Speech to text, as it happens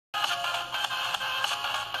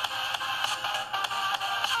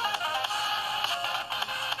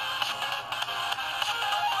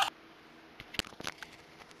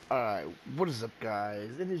What is up, guys?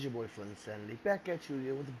 It is your boy Flynn Insanity back at you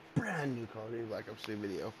again with a brand new Call of Duty Black Ops 3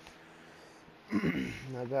 video.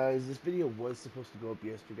 Now, guys, this video was supposed to go up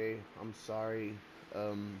yesterday. I'm sorry.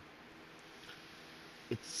 Um,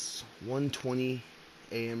 it's 1:20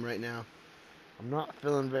 a.m. right now. I'm not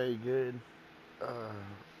feeling very good. I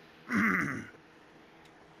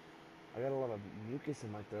got a lot of mucus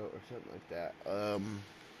in my throat or something like that.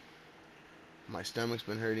 My stomach's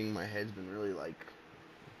been hurting. My head's been really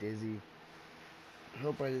dizzy. I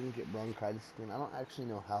hope I didn't get bronchitis again. I don't actually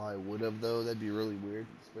know how I would have though. That'd be really weird,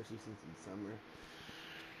 especially since it's summer.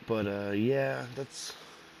 But yeah, that's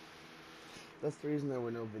the reason there were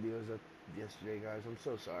no videos up yesterday, guys. I'm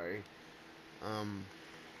so sorry. Um,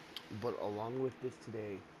 but along with this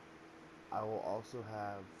today, I will also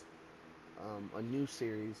have a new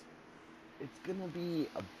series. It's gonna be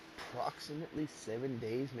approximately 7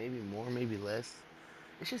 days, maybe more, maybe less.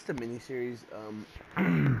 It's just a mini series.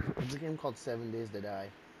 It's a game called 7 Days to Die,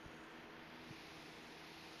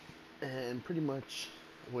 and pretty much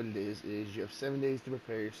what it is you have 7 days to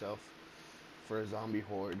prepare yourself for a zombie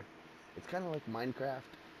horde. It's kind of like Minecraft,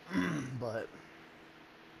 but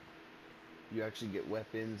you actually get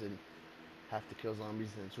weapons and have to kill zombies,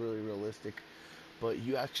 and it's really realistic. But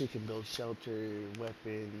you actually can build shelter,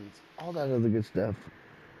 weapons, all that other good stuff,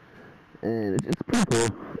 and it's pretty cool.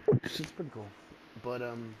 It's pretty cool. But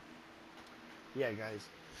yeah, guys.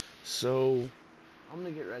 So I'm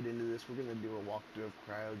gonna get right into this. We're gonna do a walkthrough of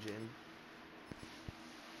Cryogen.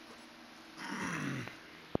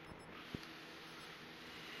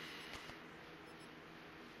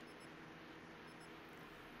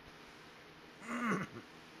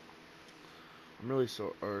 I'm really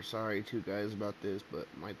sorry too, guys, about this, but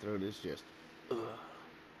my throat is just. Ugh.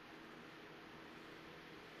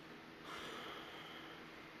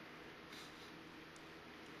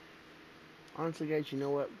 Honestly, guys, you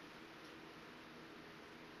know what?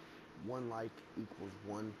 One like equals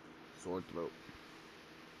one sore throat.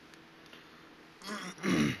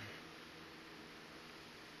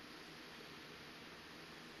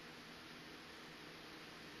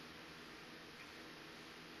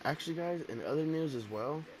 Actually, guys, in other news as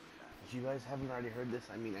well, if you guys haven't already heard this,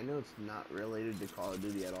 I mean, I know it's not related to Call of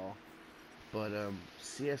Duty at all, but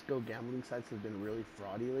CS:GO gambling sites have been really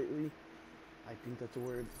fraudy lately. I think that's a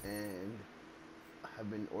word, and have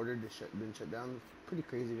been ordered to been shut down. It's pretty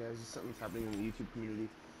crazy, guys. It's something that's happening in the YouTube community.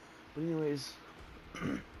 But anyways,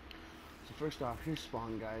 so first off, here's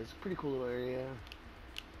spawn, guys. Pretty cool little area.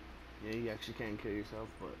 Yeah, you actually can kill yourself,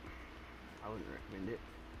 but I wouldn't recommend it.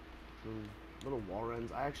 Little wall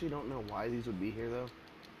runs. I actually don't know why these would be here though.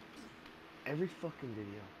 Every fucking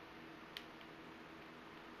video.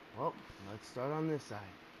 Well, let's start on this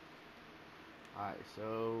side. Alright,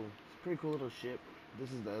 so it's a pretty cool little ship.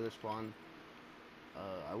 This is the other spawn.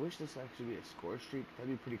 I wish this actually be a score streak. That'd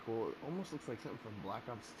be pretty cool. It almost looks like something from Black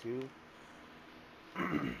Ops 2.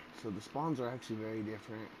 So the spawns are actually very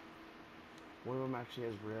different. One of them actually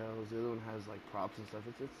has rails. The other one has like props and stuff.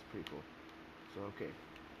 It's pretty cool. So okay.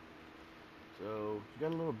 So you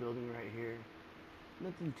got a little building right here.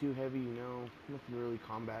 Nothing too heavy, you know. Nothing really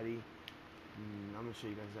combat-y. I'm gonna show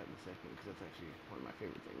you guys that in a second because that's actually one of my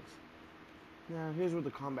favorite things. Now here's where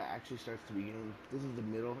the combat actually starts to begin. This is the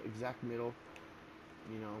middle, exact middle.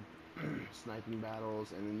 You know, sniping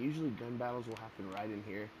battles, and then usually gun battles will happen right in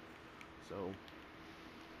here. So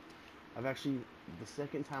I've actually, the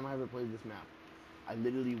second time I ever played this map, I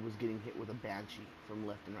literally was getting hit with a Banshee from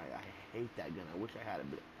left and right. I hate that gun. I wish I had it,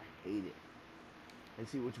 but I hate it. And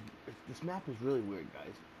see, this map is really weird,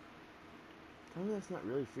 guys. Tell me that's not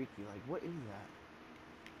really freaky. Like, what is that?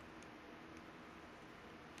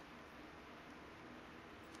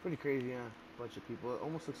 It's pretty crazy, yeah. Bunch of people. It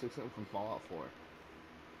almost looks like something from Fallout 4.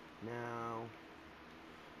 Now,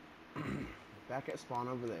 back at spawn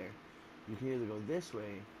over there, you can either go this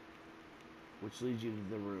way, which leads you to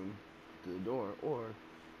the room, to the door, or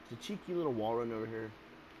it's a cheeky little wall run over here.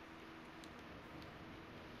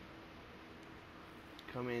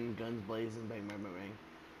 Come in, guns blazing, bang, bang, bang, bang.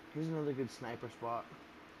 Here's another good sniper spot.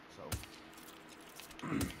 So,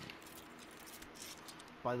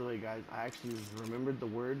 by the way, guys, I actually remembered the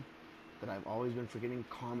word that I've always been forgetting: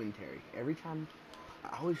 commentary. Every time,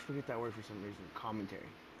 I always forget that word for some reason. Commentary.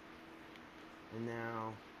 And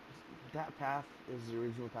now, that path is the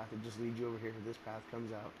original path that just leads you over here. This path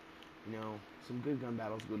comes out. You know, some good gun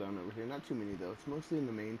battles go down over here. Not too many though. It's mostly in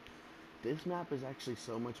the main. This map is actually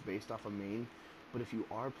so much based off of main. But if you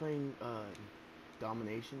are playing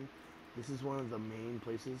domination, this is one of the main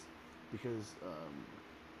places because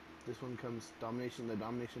this one comes domination, the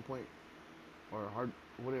domination point, or hard,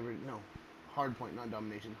 whatever. No, hard point, not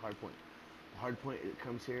domination, hard point. hardpoint it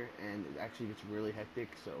comes here, and it actually gets really hectic.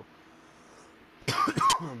 So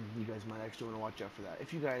you guys might actually want to watch out for that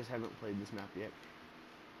if you guys haven't played this map yet.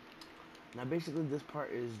 Now basically this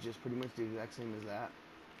part is just pretty much the exact same as that.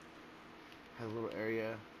 Has a little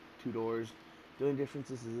area, 2 doors. The only difference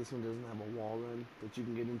is this one doesn't have a wall run that you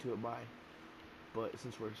can get into it by. But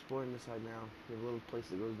since we're exploring this side now, we have a little place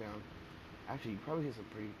that goes down. Actually, you probably hit some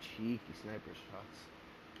pretty cheeky sniper shots.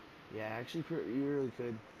 Yeah, actually, you really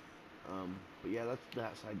could. But yeah, that's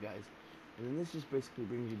that side, guys. And then this just basically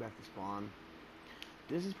brings you back to spawn.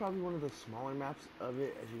 This is probably one of the smaller maps of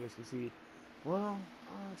it, as you guys can see. Well,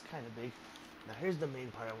 it's kind of big. Now here's the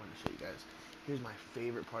main part I want to show you guys. Here's my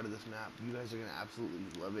favorite part of this map. You guys are going to absolutely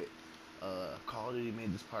love it. Call of Duty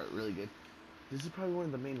made this part really good. This is probably one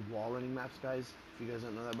of the main wall running maps, guys. If you guys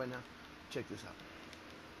don't know that by now, check this out.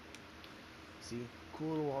 See? Cool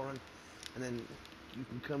little wall run. And then you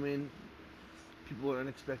can come in. People are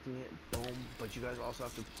unexpecting it. Boom. But you guys also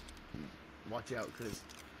have to watch out, because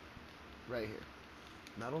right here.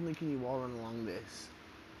 Not only can you wall run along this,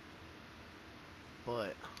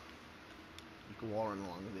 but you can wall run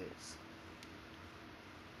along this.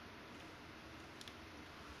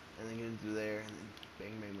 And then get into there, and then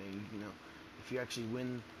bang, bang, bang. You know, if you actually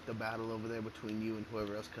win the battle over there between you and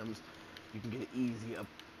whoever else comes, you can get an easy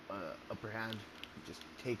upper hand, just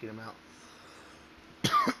taking them out.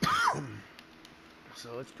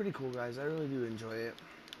 So it's pretty cool, guys. I really do enjoy it.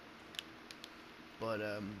 But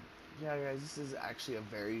yeah, guys, this is actually a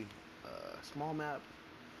very small map.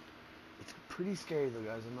 It's pretty scary though,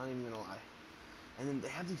 guys. I'm not even gonna lie. And then they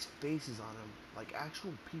have these faces on them, like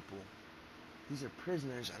actual people. These are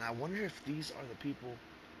prisoners, and I wonder if these are the people.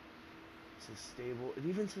 It says stable. It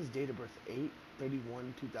even says date of birth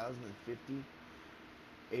 8/31/2050.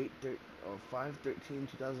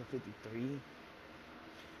 5/13/2053.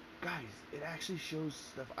 Guys, it actually shows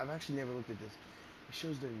stuff. I've actually never looked at this. It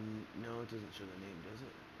shows their, no, it doesn't show their name, does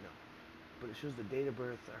it? No. But it shows the date of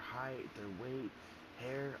birth, their height, their weight,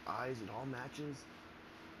 hair, eyes, it all matches.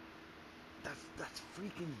 That's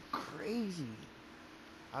freaking crazy.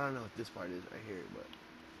 I don't know what this part is right here, but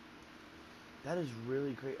that is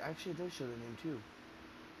really great. Actually, it does show their name too.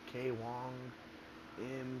 K Wong,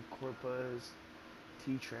 M Corpus,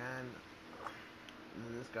 T Tran, and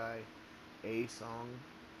then this guy, A Song.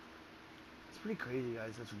 It's pretty crazy,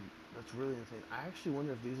 guys. That's really insane. I actually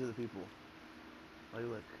wonder if these are the people. Like,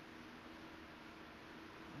 look.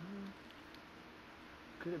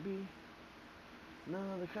 Could it be? No,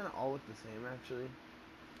 they kind of all look the same, actually.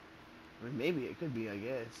 I mean, maybe it could be, I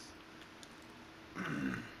guess.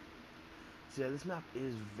 So yeah, this map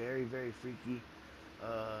is very, very freaky.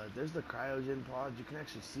 There's the cryogen pod. You can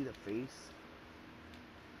actually see the face.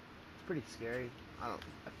 It's pretty scary. I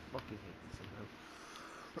fucking hate this sometimes.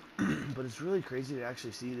 But it's really crazy to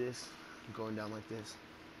actually see this going down like this.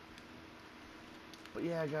 But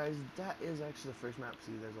yeah, guys, that is actually the first map.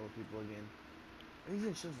 See, there's all the people again. It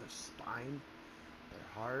even shows their spine, their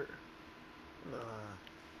heart.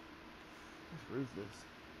 That's ruthless.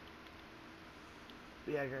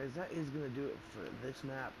 But yeah, guys, that is gonna do it for this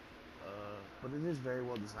map. But it is very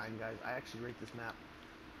well designed, guys. I actually rate this map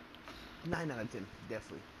 9 out of 10,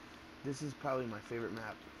 definitely. This is probably my favorite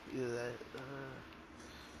map. Either that,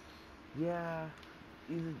 yeah,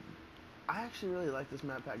 either. I actually really like this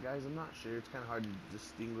map pack, guys. I'm not sure. It's kind of hard to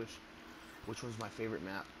distinguish which one's my favorite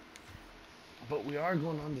map. But we are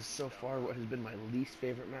going on to so far what has been my least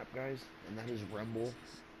favorite map, guys, and that is Rumble.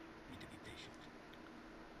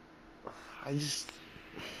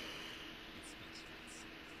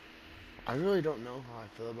 I really don't know how I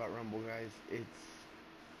feel about Rumble, guys.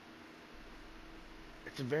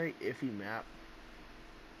 It's a very iffy map.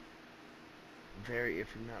 Very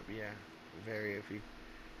iffy map, yeah. Very iffy.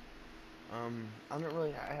 I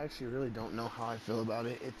actually really don't know how I feel about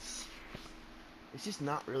it. It's just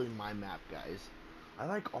not really my map, guys. I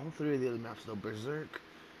like all 3 of the other maps though. Berserk,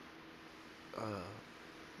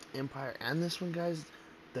 Empire, and this one, guys.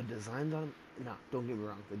 The designs on, no, don't get me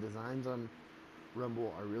wrong. The designs on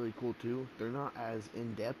Rumble are really cool too. They're not as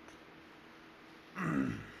in-depth.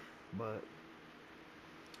 But,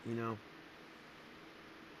 you know,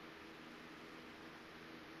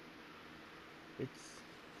 it's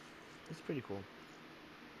pretty cool.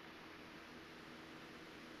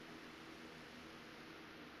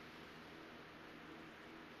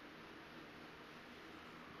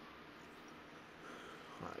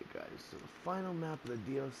 Alright, guys, so the final map of the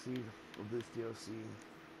DLC, of this DLC,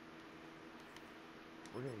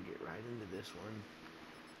 we're gonna get right into this one.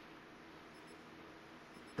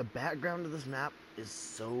 The background of this map is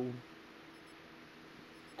so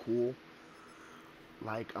cool.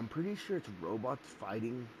 Like, I'm pretty sure it's robots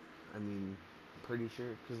fighting. I mean, Pretty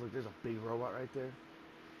sure, because look, there's a big robot right there.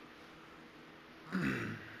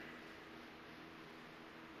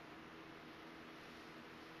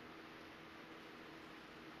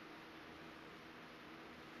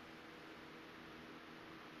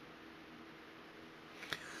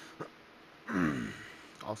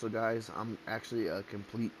 Also, guys, I'm actually a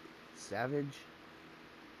complete savage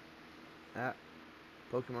at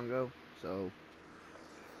Pokemon Go, so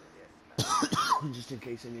just in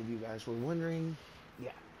case any of you guys were wondering,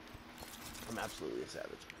 yeah, I'm absolutely a savage.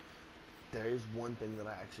 There is one thing that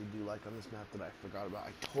I actually do like on this map that I forgot about.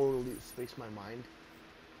 I totally spaced my mind.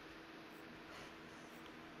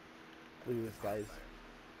 Look at this, guys.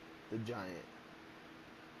 The giant.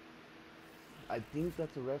 I think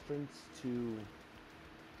that's a reference to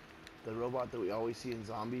the robot that we always see in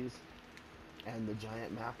zombies and the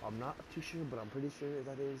giant map. I'm not too sure, but I'm pretty sure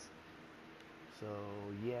that is. So,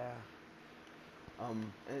 yeah.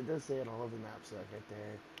 And it does say it all over the map, so like right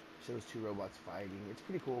there. Shows two robots fighting. It's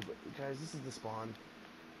pretty cool, but guys, this is the spawn.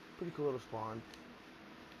 Pretty cool little spawn.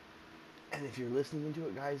 And if you're listening into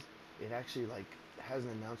it, guys, it actually like has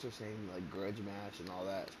an announcer saying like grudge match and all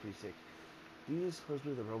that. It's pretty sick. These are supposed to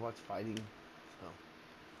be the robots fighting. So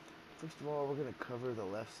first of all, we're gonna cover the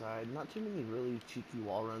left side. Not too many really cheeky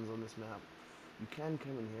wall runs on this map. You can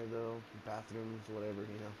come in here though, bathrooms, whatever,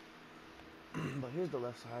 you know. But here's the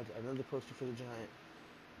left side. Another poster for the giant.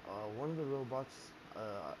 One of the robots,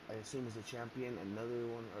 I assume is a champion. Another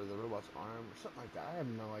one, or the robot's arm, or something like that. I have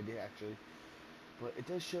no idea actually. But it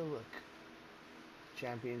does show, look,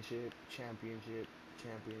 championship, championship,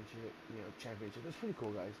 championship, you know, championship. It's pretty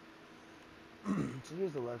cool, guys. So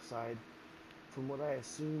here's the left side. From what I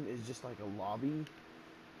assume is just like a lobby.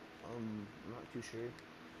 I'm not too sure.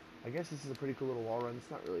 I guess this is a pretty cool little wall run.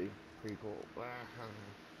 It's not really pretty cool.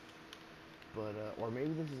 But, or maybe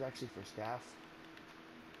this is actually for staff.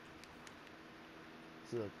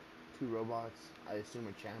 See, look, two robots, I assume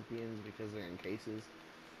are champions because they're in cases.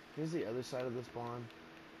 Here's the other side of the spawn.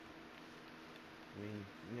 I mean,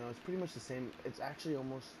 you know, it's pretty much the same. It's actually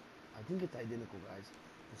almost, I think it's identical, guys.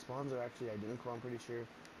 The spawns are actually identical, I'm pretty sure.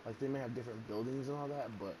 Like, they may have different buildings and all that,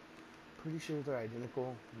 but pretty sure they're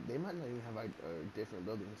identical. They might not even have different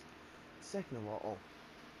buildings. Second of all,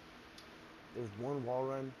 there's one wall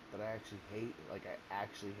run that I actually hate. Like, I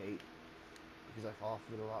actually hate. Because I fall off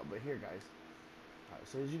of it a lot. But here, guys. Alright,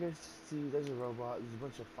 so as you guys see, there's a robot. There's a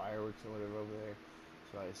bunch of fireworks and whatever over there.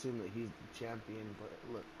 So I assume that he's the champion. But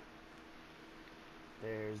look.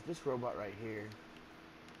 There's this robot right here.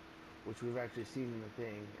 Which we've actually seen in the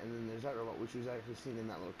thing. And then there's that robot, which we've actually seen in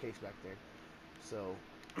that little case back there. So,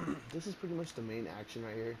 this is pretty much the main action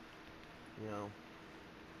right here. You know.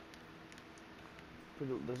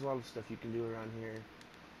 There's a lot of stuff you can do around here.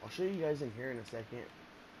 I'll show you guys in here in a second.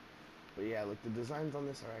 But yeah, look, the designs on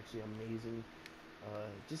this are actually amazing.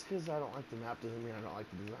 Just because I don't like the map doesn't mean I don't like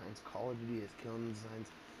the designs. Call of Duty is killing the designs.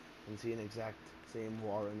 You can see an exact same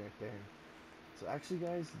wall run right there. So actually,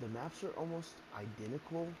 guys, the maps are almost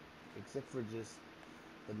identical, except for just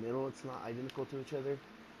the middle. It's not identical to each other.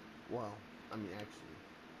 Well, I mean, actually,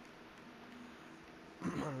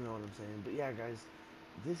 I don't know what I'm saying. But yeah, guys,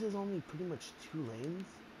 this is only pretty much 2 lanes.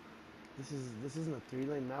 This isn't a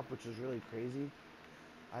 3-lane map, which is really crazy.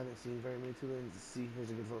 I haven't seen very many 2 lanes. See, here's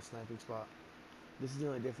a good little sniping spot. This is the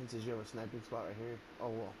only difference is you have a sniping spot right here. Oh,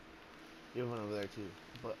 well, you have one over there too.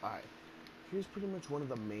 But, alright. Here's pretty much one of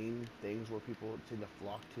the main things where people tend to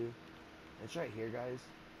flock to. It's right here, guys.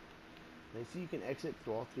 Now, see, you can exit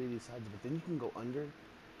through all 3 of these sides, but then you can go under.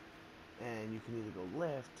 And you can either go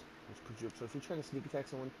left, which puts you up. So if you're trying to sneak attack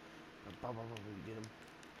someone, you get them.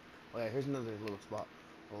 Oh yeah, here's another little spot.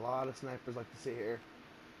 A lot of snipers like to sit here.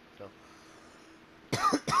 So,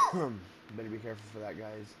 better be careful for that,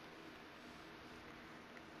 guys.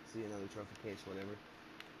 See another trophy case, whatever.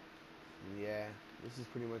 And yeah, this is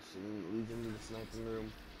pretty much leads into the sniping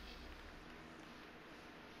room.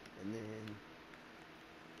 And then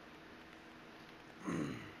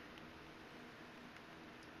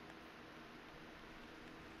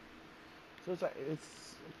so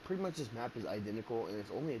it's pretty much this map is identical, and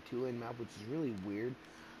it's only a 2-lane map, which is really weird.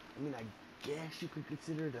 I mean, I guess you could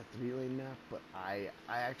consider it a 3-lane map, but I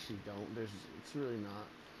actually don't. It's really not.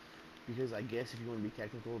 Because I guess if you want to be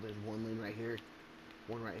technical, there's 1 lane right here,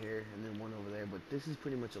 1 right here, and then 1 over there. But this is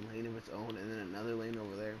pretty much a lane of its own, and then another lane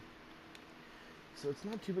over there. So it's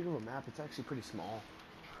not too big of a map. It's actually pretty small,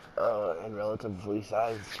 and relatively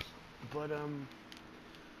sized. But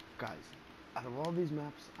guys, out of all these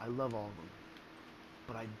maps, I love all of them.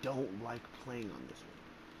 But I don't like playing on this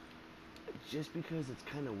one. Just because it's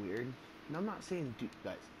kind of weird. And I'm not saying, dude,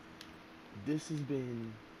 guys, this has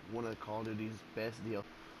been one of Call of Duty's best deals.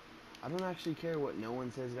 I don't actually care what no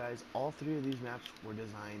one says, guys. All 3 of these maps were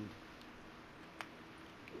designed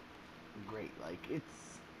great. Like,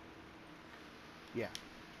 it's, yeah.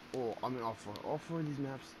 Well, I mean, all four of these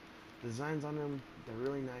maps, designs on them, they're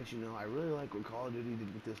really nice. You know, I really like what Call of Duty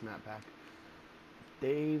did with this map pack.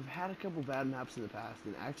 They've had a couple bad maps in the past,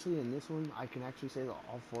 and actually in this one, I can actually say that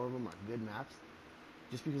all 4 of them are good maps.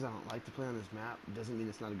 Just because I don't like to play on this map doesn't mean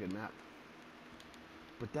it's not a good map.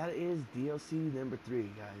 But that is DLC number 3,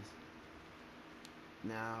 guys.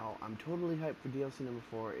 Now, I'm totally hyped for DLC number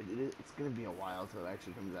 4. It's going to be a while till it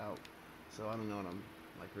actually comes out. So I don't know what I'm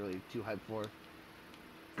like really too hyped for.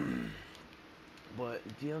 But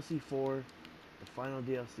DLC 4, the final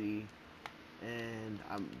DLC, and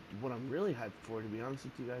what I'm really hyped for, to be honest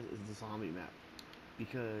with you guys, is the zombie map.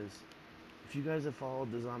 Because if you guys have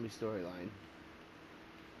followed the zombie storyline,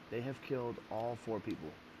 they have killed all 4 people.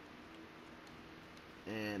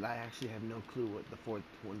 And I actually have no clue what the 4th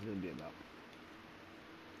one's going to be about.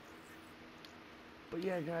 But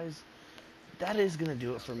yeah, guys, that is going to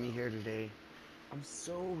do it for me here today. I'm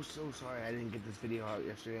so sorry I didn't get this video out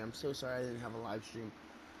yesterday. I'm so sorry I didn't have a live stream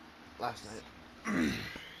last night.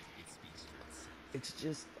 It's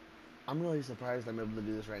just, I'm really surprised I'm able to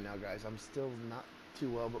do this right now, guys. I'm still not too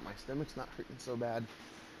well, but my stomach's not hurting so bad.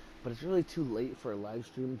 But it's really too late for a live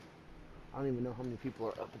stream. I don't even know how many people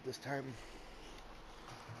are up at this time.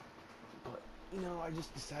 But, you know, I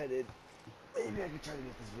just decided maybe I could try to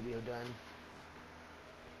get this video done.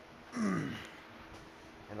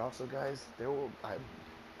 And also, guys,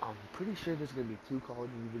 I'm pretty sure there's going to be 2 Call of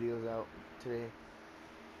Duty videos out today.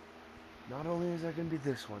 Not only is there going to be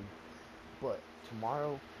this one, but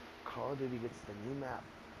tomorrow, Call of Duty gets the new map.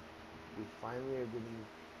 We finally are getting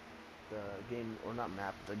the game, or not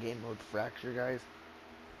map, the game mode Fracture, guys.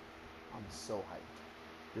 I'm so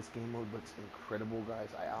hyped. This game mode looks incredible, guys.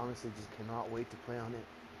 I honestly just cannot wait to play on it.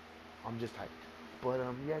 I'm just hyped. But,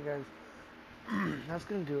 yeah, guys, that's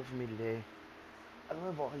going to do it for me today. I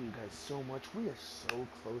love all of you guys so much. We are so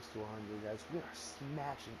close to 100, guys. We are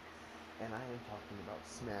smashing, and I am talking about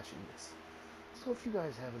smashing this. So if you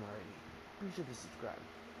guys haven't already, be sure to subscribe.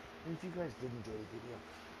 And if you guys did enjoy the video,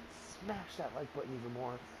 smash that like button even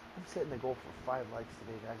more. I'm setting the goal for 5 likes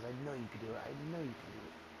today, guys. I know you can do it. I know you can do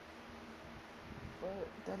it. But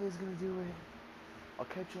that is going to do it. I'll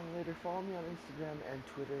catch you all later. Follow me on Instagram and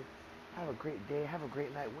Twitter. Have a great day. Have a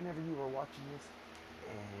great night whenever you are watching this.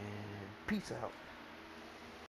 And peace out.